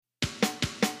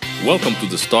Welcome to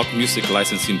the Stock Music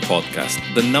Licensing Podcast,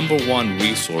 the number one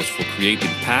resource for creating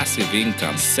passive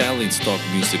income selling stock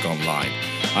music online.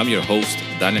 I'm your host,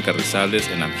 Daniel Carrizales,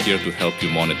 and I'm here to help you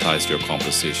monetize your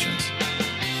compositions.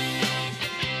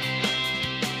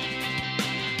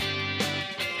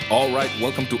 All right,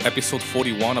 welcome to episode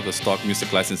 41 of the Stock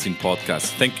Music Licensing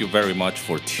Podcast. Thank you very much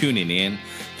for tuning in.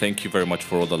 Thank you very much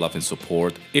for all the love and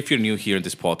support. If you're new here in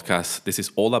this podcast, this is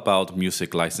all about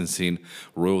music licensing,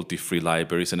 royalty-free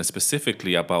libraries, and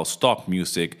specifically about stock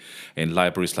music and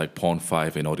libraries like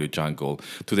Pond5 and Audio Jungle.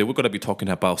 Today we're going to be talking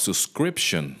about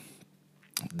subscription,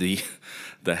 the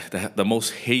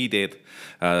most hated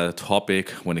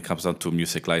topic when it comes down to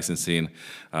music licensing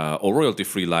or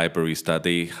royalty-free libraries, that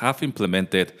they have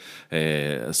implemented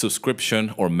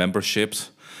subscription or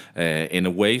memberships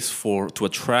in ways to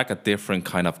attract a different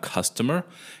kind of customer,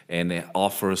 and it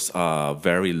offers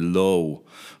very low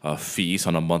fees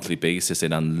on a monthly basis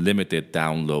and unlimited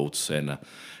downloads, and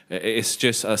it's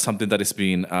just something that is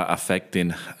being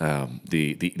affecting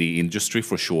the industry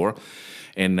for sure.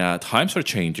 And times are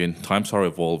changing, times are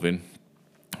evolving,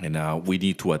 and we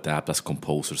need to adapt as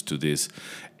composers to this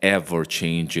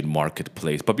ever-changing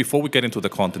marketplace. But before we get into the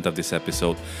content of this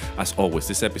episode, as always,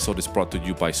 this episode is brought to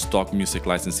you by Stock Music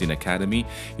Licensing Academy.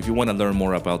 If you want to learn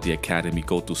more about the Academy,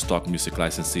 go to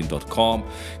stockmusiclicensing.com,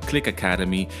 click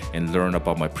Academy, and learn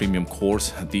about my premium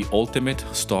course, The Ultimate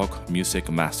Stock Music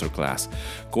Masterclass.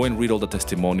 Go and read all the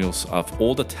testimonials of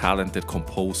all the talented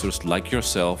composers like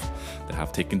yourself that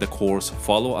have taken the course.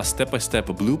 Follow a step-by-step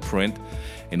blueprint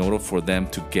in order for them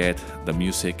to get the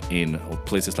music in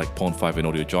places like Pond5 and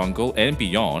Audio Jungle and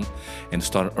beyond, and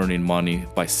start earning money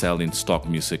by selling stock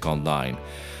music online.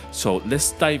 So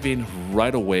let's dive in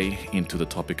right away into the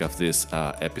topic of this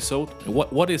episode.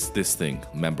 What is this thing,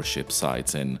 membership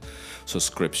sites and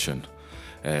subscription,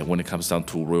 when it comes down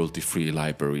to royalty-free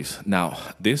libraries? Now,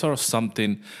 these are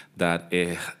something that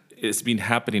it's been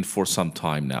happening for some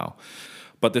time now.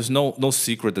 But there's no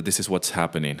secret that this is what's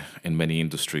happening in many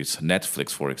industries.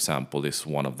 Netflix, for example, is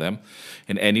one of them.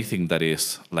 And anything that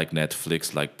is like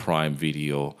Netflix, like Prime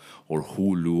Video or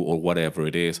Hulu or whatever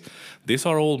it is, these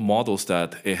are all models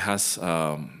that it has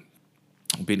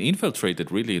been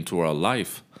infiltrated really into our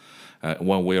life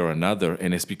one way or another.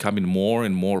 And it's becoming more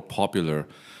and more popular,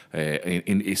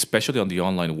 especially on the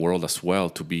online world as well,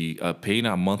 to be paying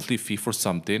a monthly fee for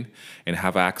something and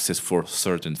have access for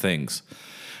certain things.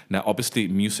 Now, obviously,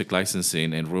 music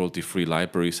licensing and royalty-free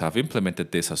libraries have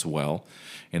implemented this as well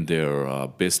in their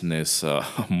business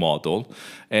model.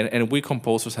 And we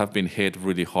composers have been hit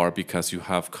really hard because you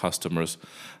have customers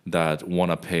that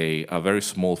want to pay a very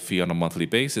small fee on a monthly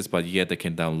basis, but yet they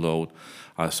can download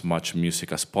as much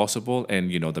music as possible. And,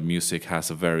 the music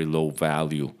has a very low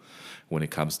value when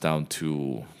it comes down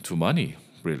to money.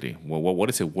 Really, well, what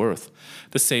is it worth?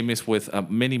 The same is with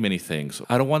many things.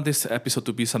 I don't want this episode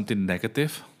to be something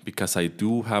negative, because I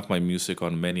do have my music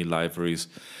on many libraries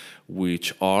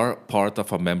which are part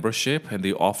of a membership, and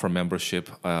they offer membership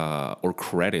or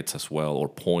credits as well, or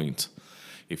points,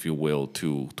 if you will,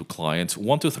 to clients.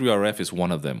 123RF is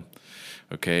one of them,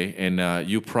 okay? And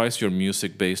you price your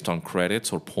music based on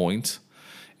credits or points,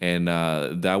 and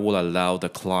that will allow the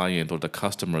client or the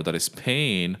customer that is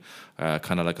paying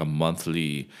kind of like a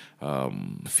monthly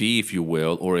fee, if you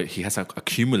will, or he has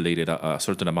accumulated a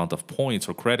certain amount of points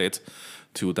or credits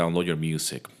to download your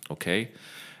music, okay?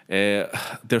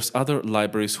 There's other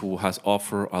libraries who has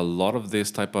offer a lot of this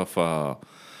type of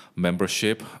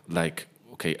membership, like,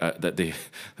 okay, that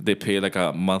they pay like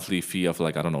a monthly fee of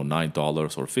like, I don't know,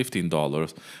 $9 or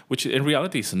 $15, which in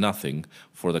reality is nothing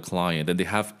for the client. And they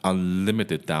have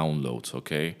unlimited downloads,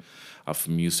 okay, of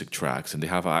music tracks. And they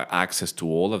have access to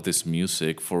all of this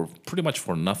music for pretty much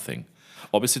for nothing.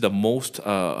 Obviously, the most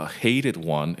hated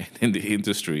one in the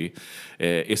industry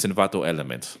is Envato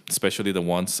Elements, especially the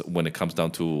ones when it comes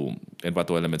down to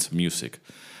Envato Elements music,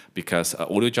 because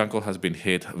Audio Jungle has been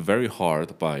hit very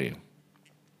hard by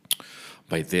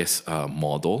this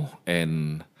model,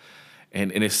 and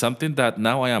it's something that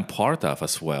now I am part of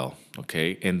as well,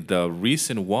 okay? And the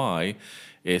reason why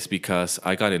is because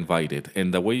I got invited,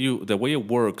 and the way it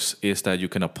works is that you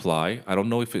can apply. I'm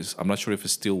not sure if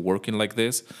it's still working like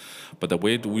this, but the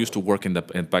way it used to work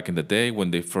back in the day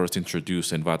when they first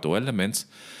introduced Envato Elements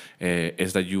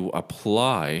is that you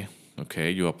apply, okay?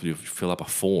 You fill up a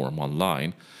form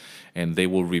online, and they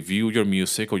will review your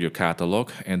music or your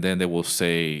catalog, and then they will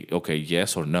say, okay,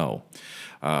 yes or no.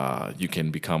 You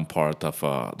can become part of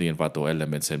the Envato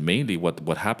Elements. And mainly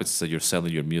what happens is that you're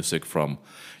selling your music from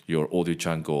your Audio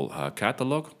Jungle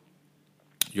catalog.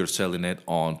 You're selling it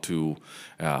on to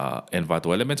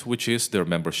Envato Elements, which is their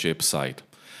membership site.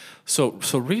 So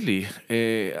really,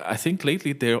 I think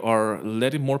lately they are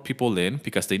letting more people in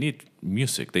because they need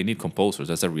music, they need composers.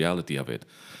 That's the reality of it.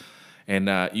 And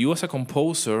you, as a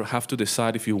composer, have to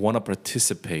decide if you want to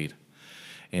participate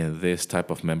in this type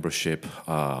of membership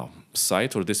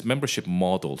site or this membership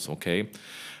models. Okay,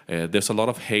 there's a lot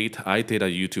of hate. I did a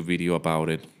YouTube video about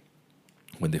it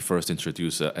when they first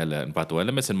introduced Envato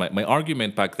Elements, and my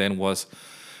argument back then was,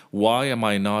 why am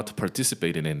I not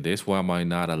participating in this? Why am I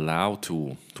not allowed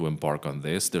to embark on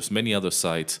this? There's many other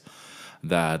sites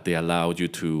that they allow you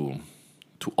to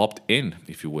opt in,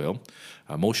 if you will.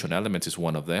 Motion Elements is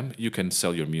one of them. You can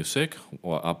sell your music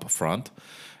up front,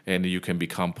 and you can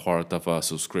become part of a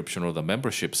subscription or the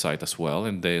membership site as well.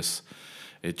 And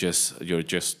you're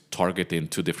just targeting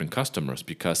two different customers,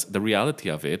 because the reality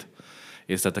of it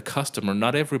is that the customer,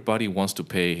 not everybody wants to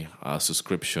pay a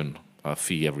subscription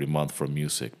fee every month for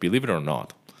music, believe it or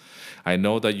not. I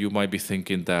know that you might be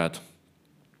thinking that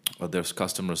there's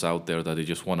customers out there that they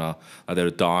just wanna,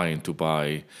 they're dying to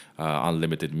buy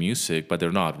unlimited music, but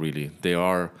they're not really. There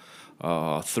are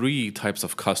three types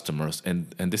of customers,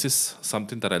 and this is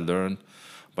something that I learned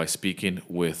by speaking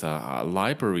with a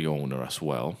library owner as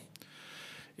well.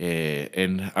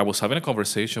 And I was having a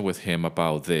conversation with him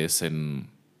about this, and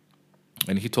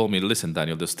he told me, listen,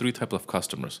 Daniel, there's three types of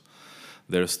customers.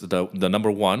 There's the number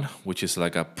one, which is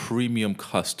like a premium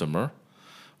customer.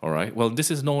 All right. Well, this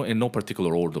is in no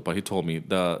particular order, but he told me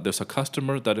there's a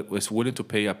customer that is willing to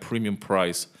pay a premium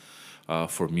price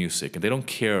for music, and they don't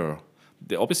care.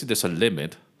 Obviously, there's a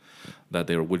limit that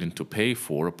they're willing to pay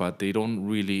for, but they don't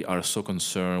really are so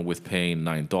concerned with paying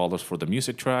 $9 for the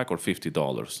music track or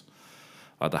 $50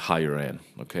 at the higher end.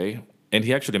 Okay. And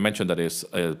he actually mentioned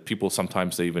that people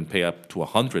sometimes they even pay up to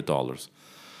 $100.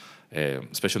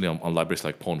 Especially on libraries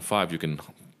like Pond5, you can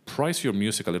price your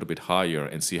music a little bit higher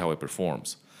and see how it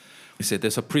performs. He said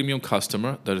there's a premium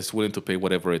customer that is willing to pay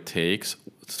whatever it takes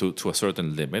to a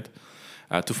certain limit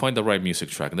to find the right music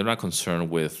track. And they're not concerned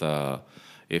with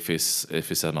if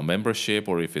it's on a membership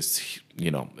or if it's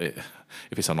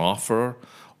if it's an offer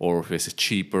or if it's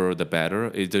cheaper, the better.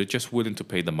 They're just willing to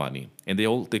pay the money, and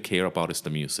all they care about is the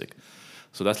music.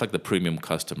 So that's like the premium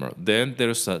customer. Then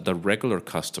there's the regular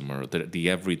customer, the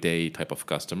everyday type of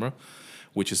customer,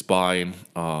 which is buying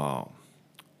on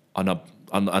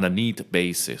a need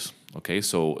basis. Okay,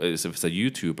 so if it's a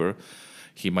YouTuber,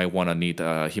 he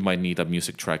might need a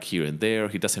music track here and there.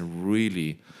 He doesn't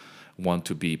really want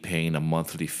to be paying a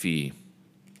monthly fee,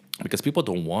 because people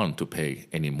don't want to pay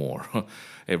anymore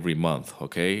every month,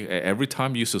 okay? Every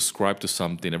time you subscribe to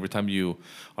something, every time you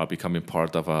are becoming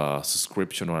part of a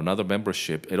subscription or another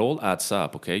membership, it all adds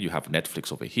up, okay? You have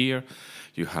Netflix over here,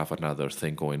 you have another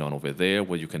thing going on over there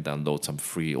where you can download some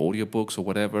free audiobooks or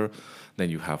whatever. Then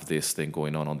you have this thing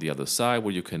going on the other side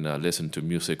where you can listen to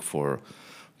music for,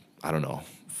 I don't know,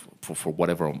 for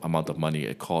whatever amount of money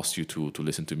it costs you to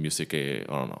listen to music, I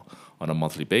don't know, on a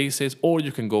monthly basis. Or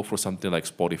you can go for something like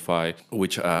Spotify,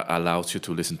 which allows you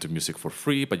to listen to music for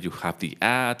free, but you have the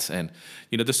ads. And,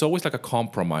 there's always like a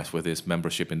compromise with this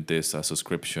membership and this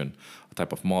subscription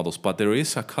type of models. But there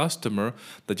is a customer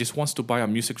that just wants to buy a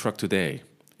music track today,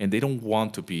 and they don't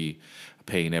want to be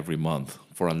paying every month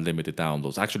for unlimited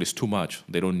downloads. Actually, it's too much.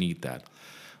 They don't need that.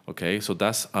 Okay, so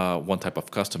that's one type of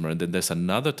customer. And then there's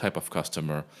another type of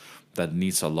customer that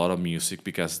needs a lot of music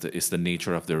because it's the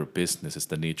nature of their business. It's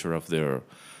the nature of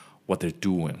what they're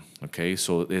doing. Okay,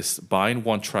 so it's buying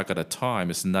one track at a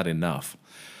time is not enough.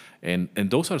 And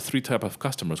those are three types of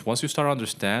customers. Once you start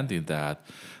understanding that,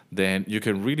 then you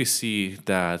can really see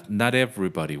that not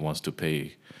everybody wants to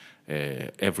pay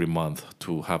every month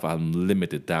to have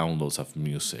unlimited downloads of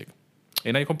music.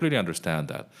 And I completely understand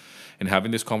that. And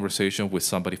having this conversation with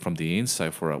somebody from the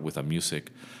inside with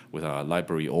a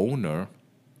library owner,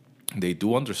 they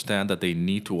do understand that they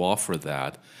need to offer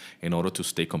that in order to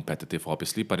stay competitive,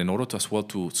 obviously, but in order to, as well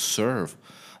to serve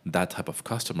that type of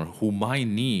customer who might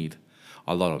need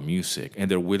a lot of music,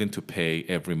 and they're willing to pay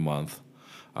every month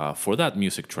for that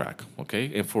music track,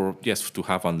 okay? And to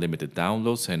have unlimited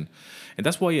downloads. And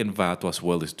that's why Envato as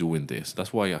well is doing this.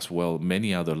 That's why as well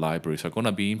many other libraries are going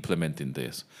to be implementing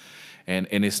this. And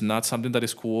it's not something that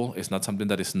is cool. It's not something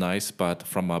that is nice. But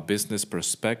from a business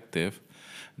perspective,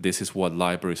 this is what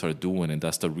libraries are doing. And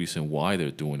that's the reason why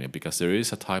they're doing it. Because there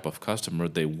is a type of customer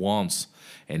that wants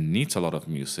and needs a lot of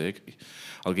music.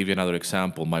 I'll give you another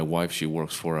example. My wife, she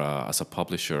works as a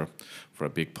publisher for a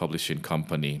big publishing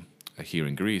company here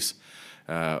in Greece.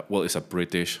 It's a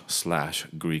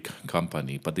British/Greek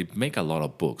company, but they make a lot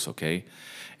of books, okay?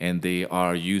 And they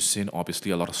are using,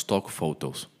 obviously, a lot of stock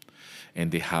photos.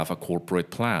 And they have a corporate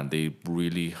plan. They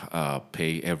really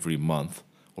pay every month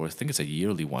or I think it's a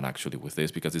yearly one actually with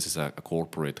this, because this is a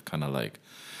corporate kind of like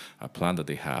a plan that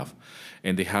they have.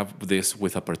 And they have this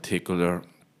with a particular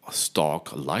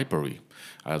stock library.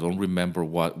 I don't remember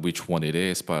which one it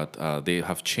is, but they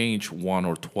have changed one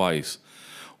or twice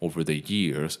over the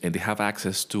years, and they have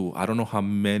access to I don't know how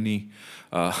many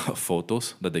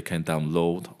photos that they can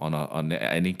download on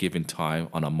any given time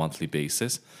on a monthly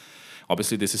basis.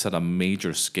 Obviously, this is at a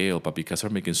major scale, but because they're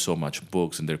making so much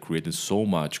books and they're creating so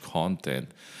much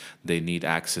content, they need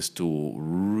access to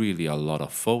really a lot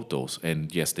of photos.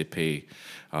 And yes, they pay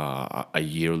a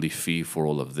yearly fee for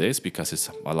all of this, because it's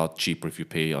a lot cheaper if you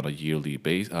pay on a yearly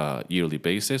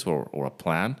basis or a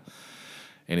plan,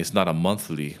 and it's not a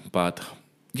monthly. But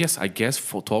yes, I guess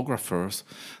photographers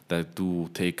that do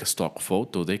take a stock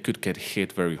photo, they could get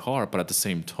hit very hard. But at the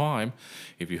same time,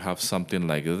 if you have something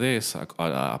like this,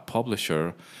 a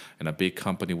publisher and a big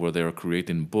company where they're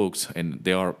creating books, and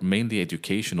they are mainly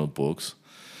educational books,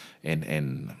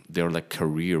 and they're like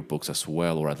career books as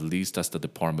well, or at least that's the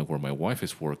department where my wife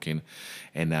is working,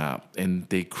 and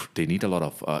they need a lot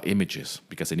of images,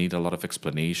 because they need a lot of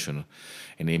explanation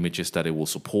and images that it will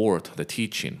support the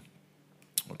teaching.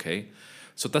 Okay.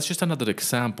 So that's just another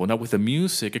example. Now with the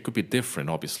music, it could be different,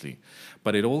 obviously,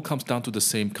 but it all comes down to the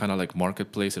same kind of like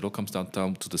marketplace. It all comes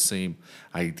down to the same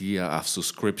idea of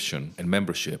subscription and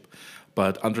membership.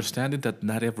 But understanding that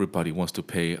not everybody wants to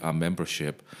pay a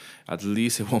membership, at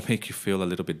least it will make you feel a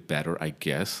little bit better, I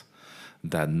guess,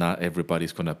 that not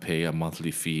everybody's going to pay a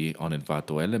monthly fee on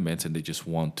Envato Elements and they just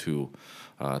want to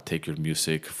take your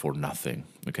music for nothing,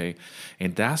 okay?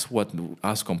 And that's what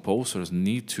us composers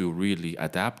need to really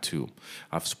adapt to.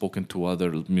 I've spoken to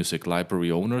other music library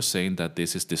owners saying that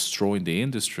this is destroying the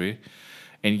industry,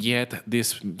 and yet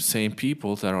these same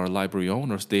people that are library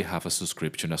owners, they have a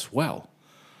subscription as well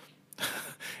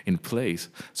in place.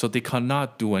 So they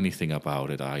cannot do anything about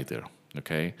it either,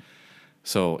 okay?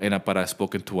 So, but I've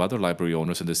spoken to other library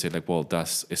owners, and they say like, well,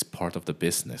 it's part of the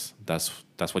business. That's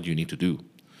what you need to do.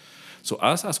 So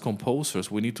us as composers,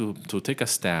 we need to take a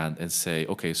stand and say,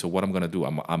 okay, so what I'm going to do,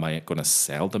 am I going to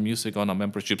sell the music on a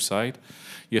membership site?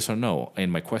 Yes or no?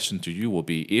 And my question to you will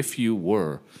be, if you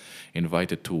were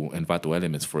invited to Envato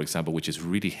Elements, for example, which is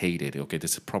really hated, okay,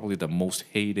 this is probably the most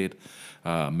hated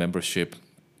membership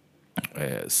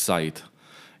site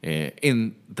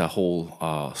in the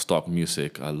whole stock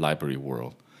music library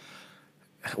world,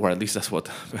 or at least that's what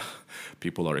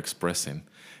people are expressing.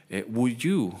 Would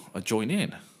you join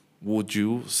in? Would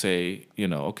you say,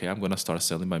 okay, I'm going to start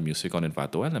selling my music on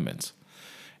Envato Elements?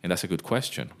 And that's a good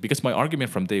question. Because my argument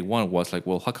from day one was like,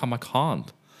 well, how come I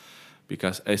can't?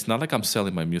 Because it's not like I'm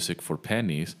selling my music for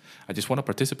pennies. I just want to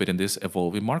participate in this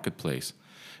evolving marketplace.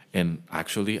 And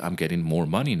actually, I'm getting more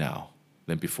money now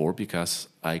than before because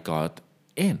I got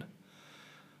in.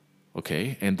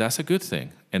 Okay, and that's a good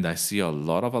thing. And I see a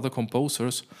lot of other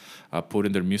composers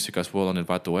putting their music as well on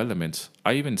Envato Elements.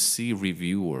 I even see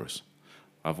reviewers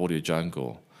of Audio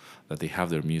Jungle that they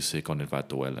have their music on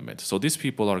Envato Elements. So these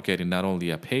people are getting not only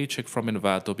a paycheck from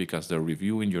Envato because they're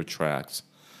reviewing your tracks,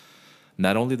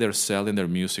 not only they're selling their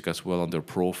music as well on their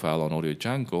profile on Audio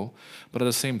Jungle, but at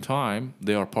the same time,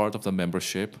 they are part of the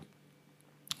membership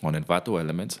on Envato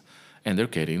Elements, and they're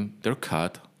getting their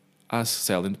cut as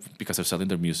selling, because they're selling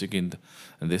their music in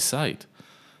this site.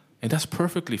 And that's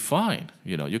perfectly fine.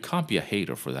 You can't be a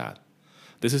hater for that.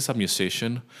 This is a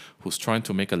musician who's trying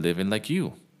to make a living like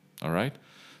you, all right?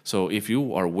 So if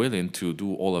you are willing to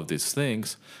do all of these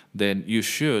things, then you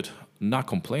should not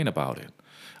complain about it.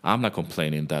 I'm not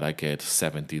complaining that I get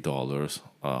 $70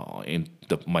 in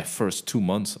my first 2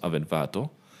 months of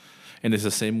Envato. And it's the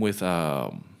same with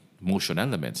Motion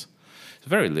Elements. It's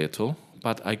very little,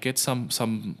 but I get some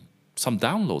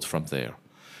downloads from there.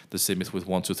 The same is with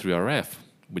 123RF,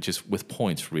 which is with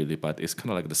points really, but it's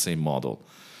kind of like the same model.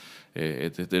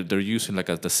 They're using like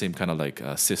the same kind of like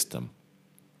system,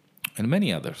 and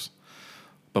many others.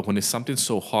 But when it's something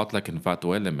so hot like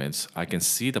Envato Elements, I can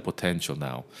see the potential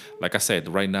now. Like I said,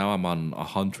 right now I'm on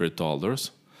 $100,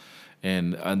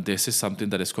 and this is something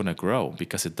that is going to grow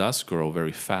because it does grow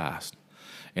very fast.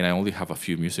 And I only have a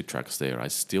few music tracks there. I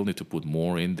still need to put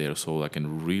more in there so I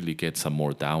can really get some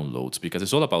more downloads, because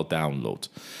it's all about downloads.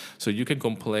 So you can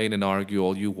complain and argue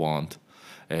all you want.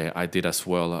 I did as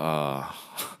well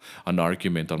an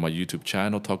argument on my YouTube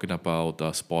channel talking about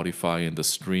Spotify and the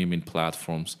streaming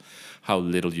platforms, how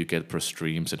little you get per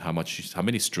streams and how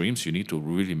many streams you need to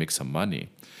really make some money.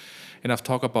 And I've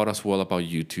talked about as well about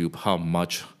YouTube, how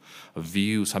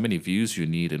many views you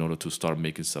need in order to start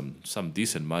making some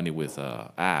decent money with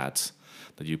ads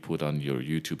that you put on your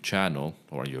YouTube channel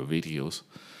or your videos.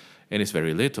 And it's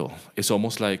very little. It's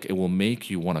almost like it will make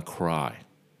you want to cry,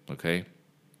 okay?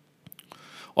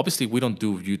 Obviously, we don't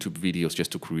do YouTube videos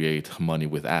just to create money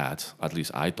with ads. At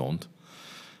least I don't,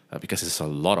 because it's a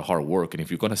lot of hard work. And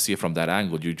if you're going to see it from that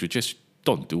angle, you just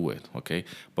don't do it, okay?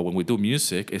 But when we do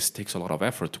music, it takes a lot of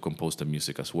effort to compose the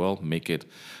music as well, make it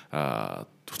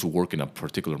to work in a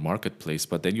particular marketplace.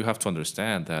 But then you have to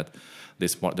understand that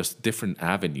there's different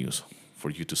avenues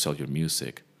for you to sell your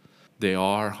music. There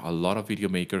are a lot of video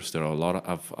makers. There are a lot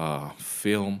of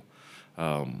film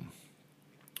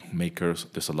makers.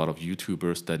 There's a lot of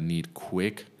YouTubers that need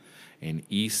quick and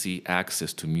easy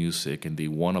access to music, and they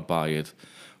want to buy it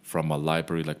from a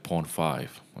library like Pond5,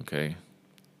 okay?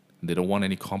 They don't want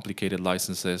any complicated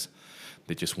licenses.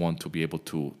 They just want to be able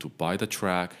to buy the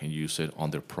track and use it on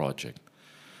their project.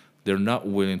 They're not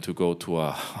willing to go to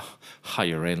a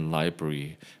higher-end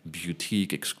library,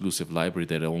 boutique, exclusive library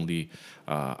that only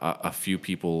a few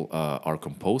people are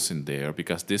composing there,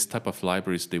 because this type of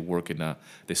libraries, they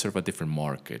serve a different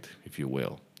market, if you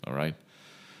will, all right?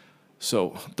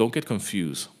 So don't get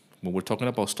confused. When we're talking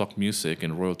about stock music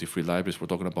and royalty-free libraries,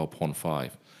 we're talking about Pond5,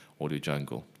 Audio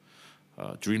Jungle,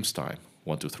 Dreamstime,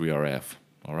 123RF,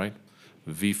 all right?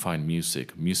 VFine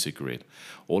Music, Music Grid.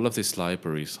 All of these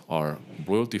libraries are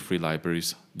royalty-free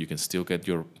libraries. You can still get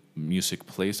your music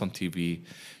placed on TV.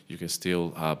 You can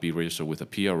still be registered with a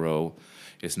PRO.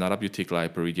 It's not a boutique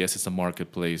library. Yes, it's a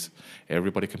marketplace.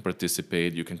 Everybody can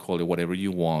participate. You can call it whatever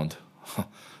you want.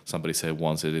 Somebody said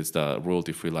once it is the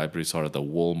royalty-free libraries are the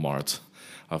Walmart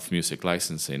of music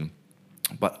licensing.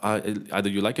 But either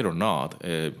you like it or not,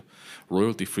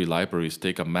 royalty-free libraries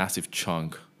take a massive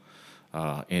chunk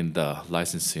in the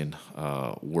licensing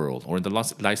world, or in the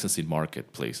licensing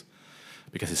marketplace,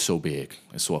 because it's so big,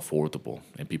 it's so affordable,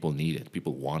 and people need it,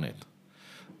 people want it,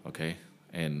 okay?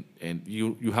 And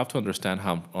you have to understand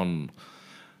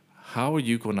how are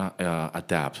you gonna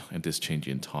adapt in these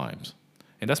changing times?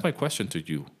 And that's my question to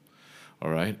you,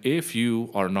 all right? If you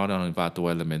are not on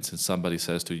Envato Elements and somebody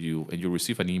says to you, and you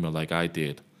receive an email like I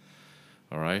did,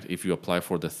 all right? If you apply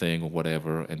for the thing or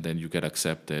whatever, and then you get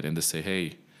accepted, and they say,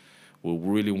 hey, we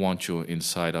really want you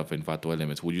inside of Envato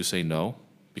Elements, would you say no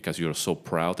because you're so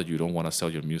proud that you don't want to sell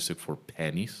your music for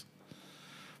pennies?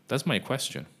 That's my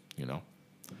question, you know.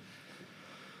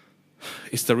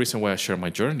 It's the reason why I share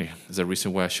my journey. It's the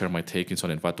reason why I share my takings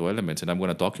on Envato Elements, and I'm going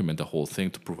to document the whole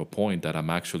thing to prove a point that I'm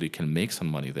actually can make some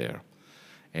money there.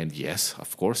 And yes,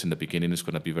 of course, in the beginning it's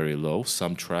going to be very low.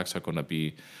 Some tracks are going to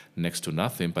be next to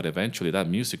nothing, but eventually that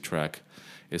music track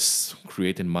is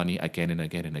creating money again and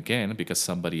again and again because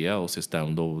somebody else is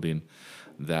downloading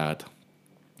that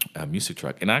music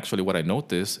track. And actually what I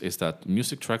noticed is that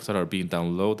music tracks that are being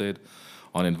downloaded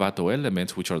on Envato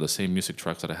Elements, which are the same music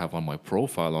tracks that I have on my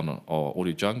profile on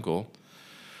Audio Jungle,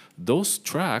 those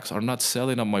tracks are not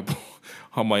selling on my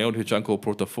on my Audio Jungle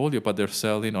portfolio, but they're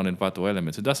selling on Envato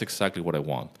Elements. And that's exactly what I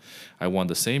want. I want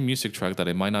the same music track that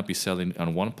I might not be selling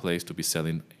on one place to be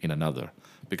selling in another,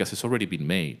 because it's already been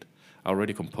made. I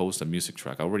already composed a music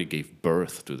track. I already gave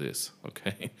birth to this,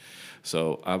 okay?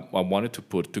 So I wanted to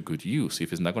put to good use.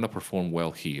 If it's not going to perform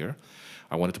well here,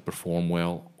 I want it to perform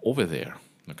well over there,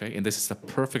 okay? And this is a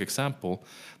perfect example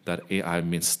that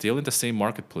I'm still in the same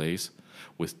marketplace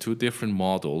with two different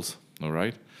models, all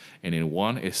right? And in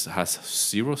one, it has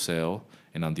zero sale,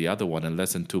 and on the other one, in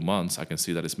less than 2 months, I can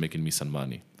see that it's making me some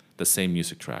money. The same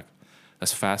music track.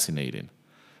 That's fascinating.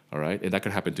 All right, and that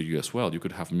could happen to you as well. You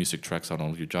could have music tracks on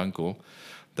Audio Jungle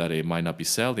that it might not be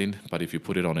selling, but if you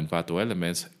put it on Envato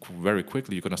Elements, very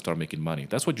quickly you're gonna start making money.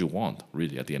 That's what you want,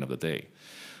 really, at the end of the day.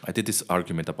 I did this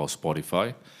argument about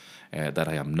Spotify, that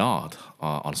I am not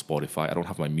on Spotify. I don't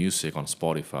have my music on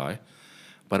Spotify,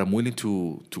 but I'm willing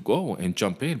to go and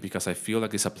jump in because I feel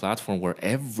like it's a platform where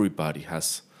everybody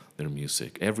has their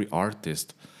music. Every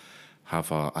artist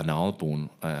have an album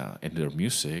and their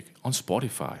music on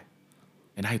Spotify.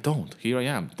 And I don't. Here I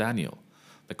am, Daniel,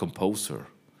 the composer,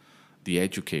 the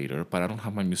educator, but I don't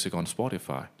have my music on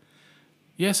Spotify.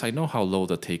 Yes, I know how low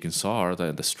the takings are,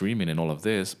 the streaming and all of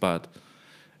this, but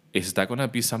is that going to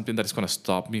be something that is going to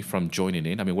stop me from joining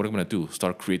in? I mean, what am I going to do?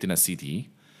 Start creating a CD?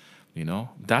 You know,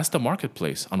 that's the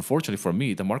marketplace. Unfortunately for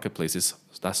me, the marketplace is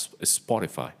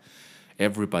Spotify.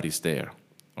 Everybody's there,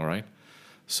 all right?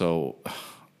 So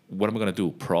what am I going to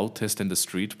do? Protest in the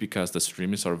street because the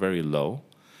streamings are very low?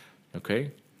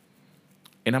 Okay,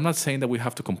 and I'm not saying that we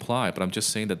have to comply, but I'm just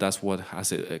saying that that's what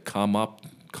has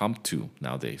come to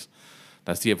nowadays.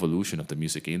 That's the evolution of the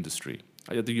music industry.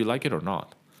 Do you like it or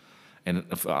not? And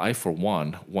if I, for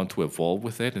one, want to evolve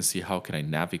with it and see how can I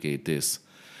navigate this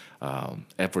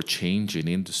ever-changing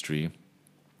industry.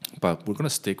 But we're going to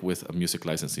stick with music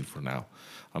licensing for now.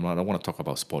 I don't want to talk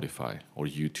about Spotify or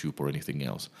YouTube or anything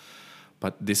else.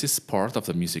 But this is part of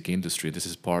the music industry. This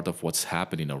is part of what's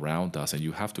happening around us, and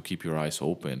you have to keep your eyes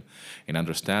open and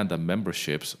understand that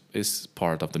memberships is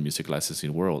part of the music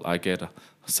licensing world. I get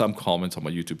some comments on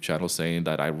my YouTube channel saying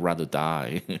that I'd rather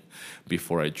die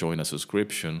before I join a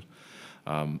subscription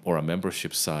or a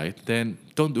membership site. Then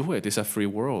don't do it. It's a free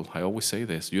world. I always say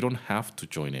this. You don't have to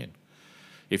join in.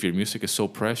 If your music is so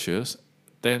precious,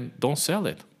 then don't sell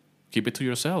it. Keep it to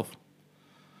yourself.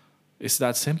 It's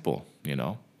that simple, you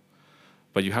know.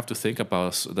 But you have to think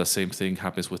about the same thing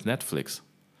happens with Netflix.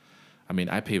 I mean,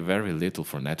 I pay very little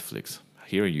for Netflix.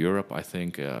 Here in Europe, I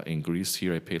think in Greece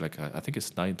here, I pay I think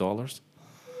it's $9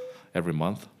 every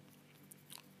month.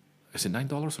 Is it $9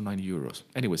 or €9?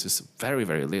 Anyways, it's very,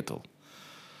 very little.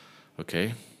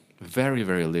 Okay? Very,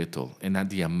 very little. And at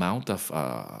the amount of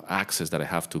access that I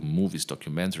have to movies,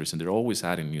 documentaries, and they're always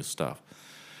adding new stuff,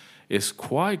 it's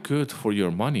quite good for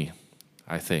your money.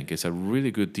 I think it's a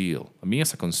really good deal. Me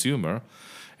as a consumer,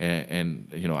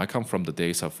 and you know, I come from the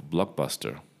days of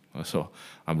Blockbuster, so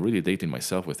I'm really dating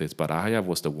myself with this. But I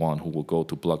was the one who would go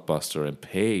to Blockbuster and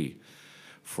pay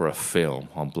for a film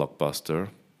on Blockbuster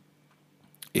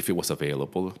if it was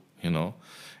available, you know,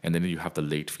 and then you have the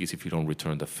late fees if you don't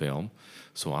return the film.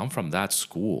 So I'm from that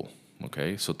school,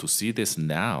 okay? So to see this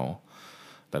now,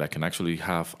 that I can actually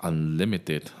have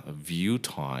unlimited view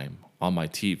time on my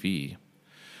TV,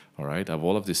 all right, of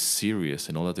all of this series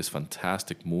and all of these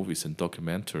fantastic movies and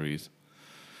documentaries,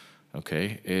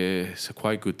 okay, it's a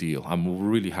quite good deal. I'm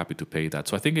really happy to pay that.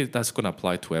 So I think that's going to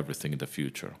apply to everything in the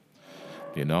future,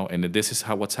 you know, and this is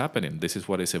what's happening. This is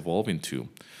what it's evolving to.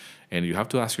 And you have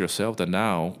to ask yourself that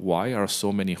now, why are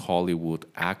so many Hollywood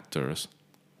actors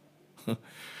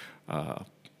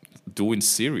doing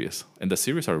series? And the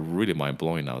series are really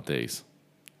mind-blowing nowadays.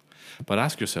 But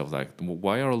ask yourself, like,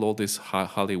 why are all these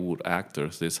Hollywood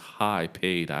actors, these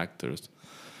high-paid actors,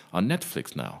 on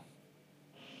Netflix now?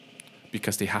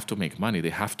 Because they have to make money. They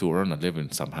have to earn a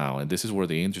living somehow. And this is where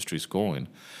the industry is going.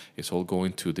 It's all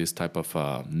going to this type of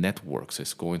networks.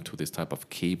 It's going to this type of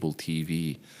cable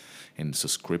TV and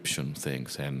subscription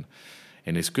things. And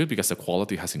it's good because the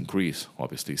quality has increased.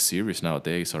 Obviously, series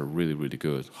nowadays are really, really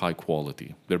good, high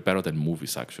quality. They're better than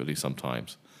movies, actually,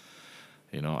 sometimes.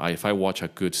 You know, if I watch a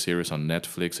good series on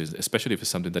Netflix, especially if it's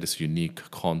something that is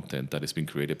unique content that has been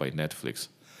created by Netflix.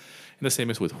 And the same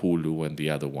is with Hulu and the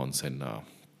other ones and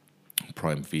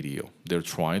Prime Video. They're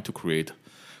trying to create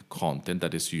content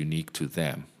that is unique to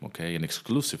them, okay, and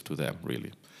exclusive to them,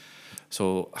 really.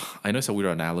 So I know it's a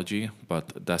weird analogy,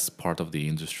 but that's part of the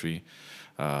industry.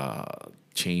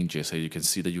 Changes, so you can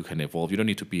see that you can evolve. You don't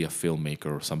need to be a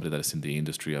filmmaker or somebody that is in the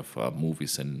industry of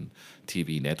movies and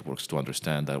TV networks to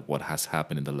understand that what has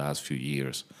happened in the last few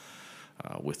years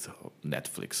with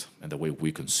Netflix and the way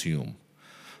we consume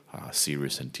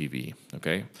series and TV.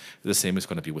 Okay, the same is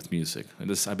going to be with music, and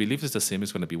this, I believe, is the same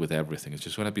is going to be with everything. It's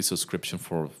just going to be subscription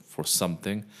for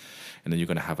something, and then you're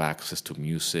going to have access to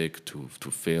music, to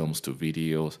films, to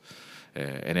videos.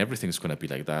 And everything's going to be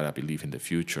like that, I believe, in the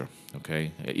future,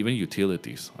 okay? Even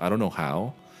utilities. I don't know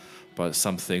how, but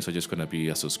some things are just going to be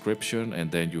a subscription, and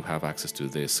then you have access to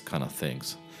this kind of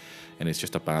things. And it's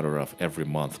just a matter of every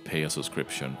month pay a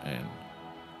subscription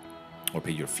or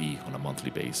pay your fee on a monthly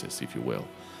basis, if you will.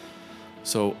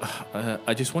 So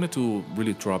I just wanted to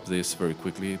really drop this very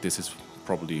quickly. This is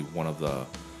probably one of the...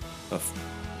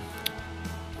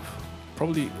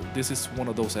 this is one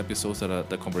of those episodes that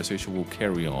the conversation will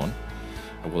carry on.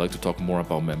 I would like to talk more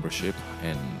about membership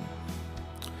and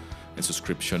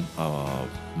subscription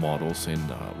models in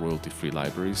royalty-free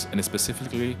libraries, and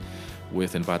specifically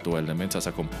with Envato Elements as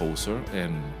a composer.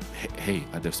 And hey,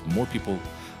 there's more people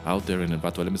out there in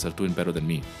Envato Elements that are doing better than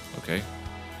me, okay?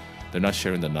 They're not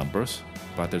sharing the numbers,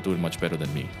 but they're doing much better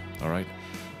than me, all right?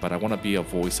 But I want to be a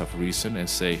voice of reason and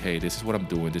say, hey, this is what I'm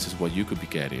doing, this is what you could be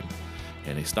getting.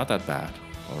 And it's not that bad,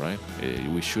 all right?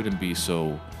 We shouldn't be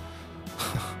so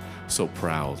so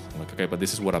proud. Like, okay, but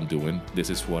this is what I'm doing. This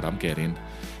is what I'm getting.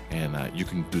 And you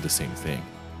can do the same thing.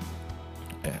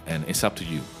 And it's up to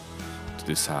you to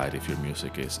decide if your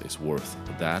music is worth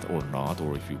that or not,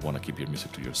 or if you want to keep your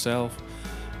music to yourself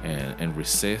and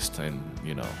resist and,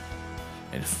 you know,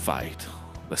 and fight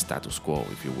the status quo,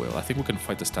 if you will. I think we can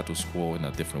fight the status quo in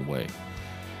a different way.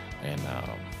 And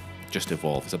just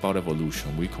evolve. It's about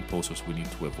evolution. We composers, we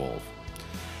need to evolve.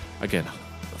 Again,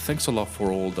 thanks a lot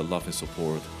for all the love and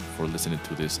support for listening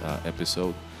to this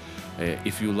episode.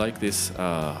 If you like this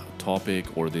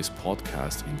topic or this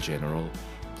podcast in general,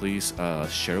 please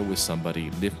share it with somebody.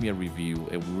 Leave me a review.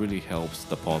 It really helps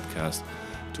the podcast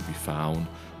to be found.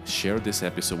 Share this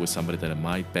episode with somebody that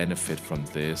might benefit from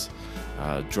this.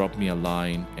 Drop me a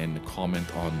line and comment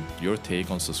on your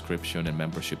take on subscription and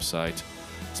membership sites,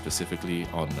 specifically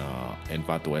on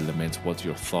Envato Elements. What's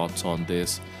your thoughts on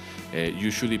this?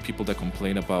 Usually people that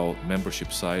complain about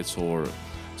membership sites or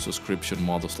subscription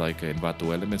models like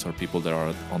Envato Elements are people that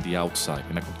are on the outside,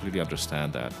 and I completely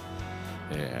understand that.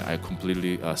 I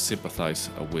completely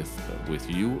sympathize with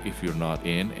you if you're not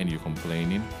in and you're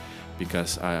complaining,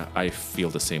 because I feel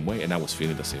the same way, and I was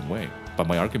feeling the same way. But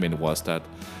my argument was that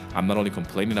I'm not only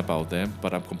complaining about them,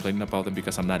 but I'm complaining about them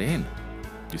because I'm not in,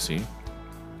 you see?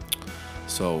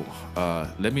 So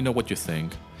let me know what you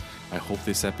think. I hope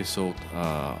this episode,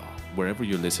 wherever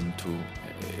you listen to,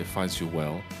 it finds you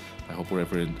well. I hope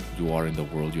wherever you are in the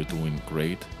world, you're doing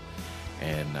great.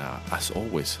 And as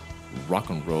always, rock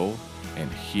and roll,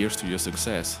 and here's to your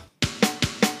success.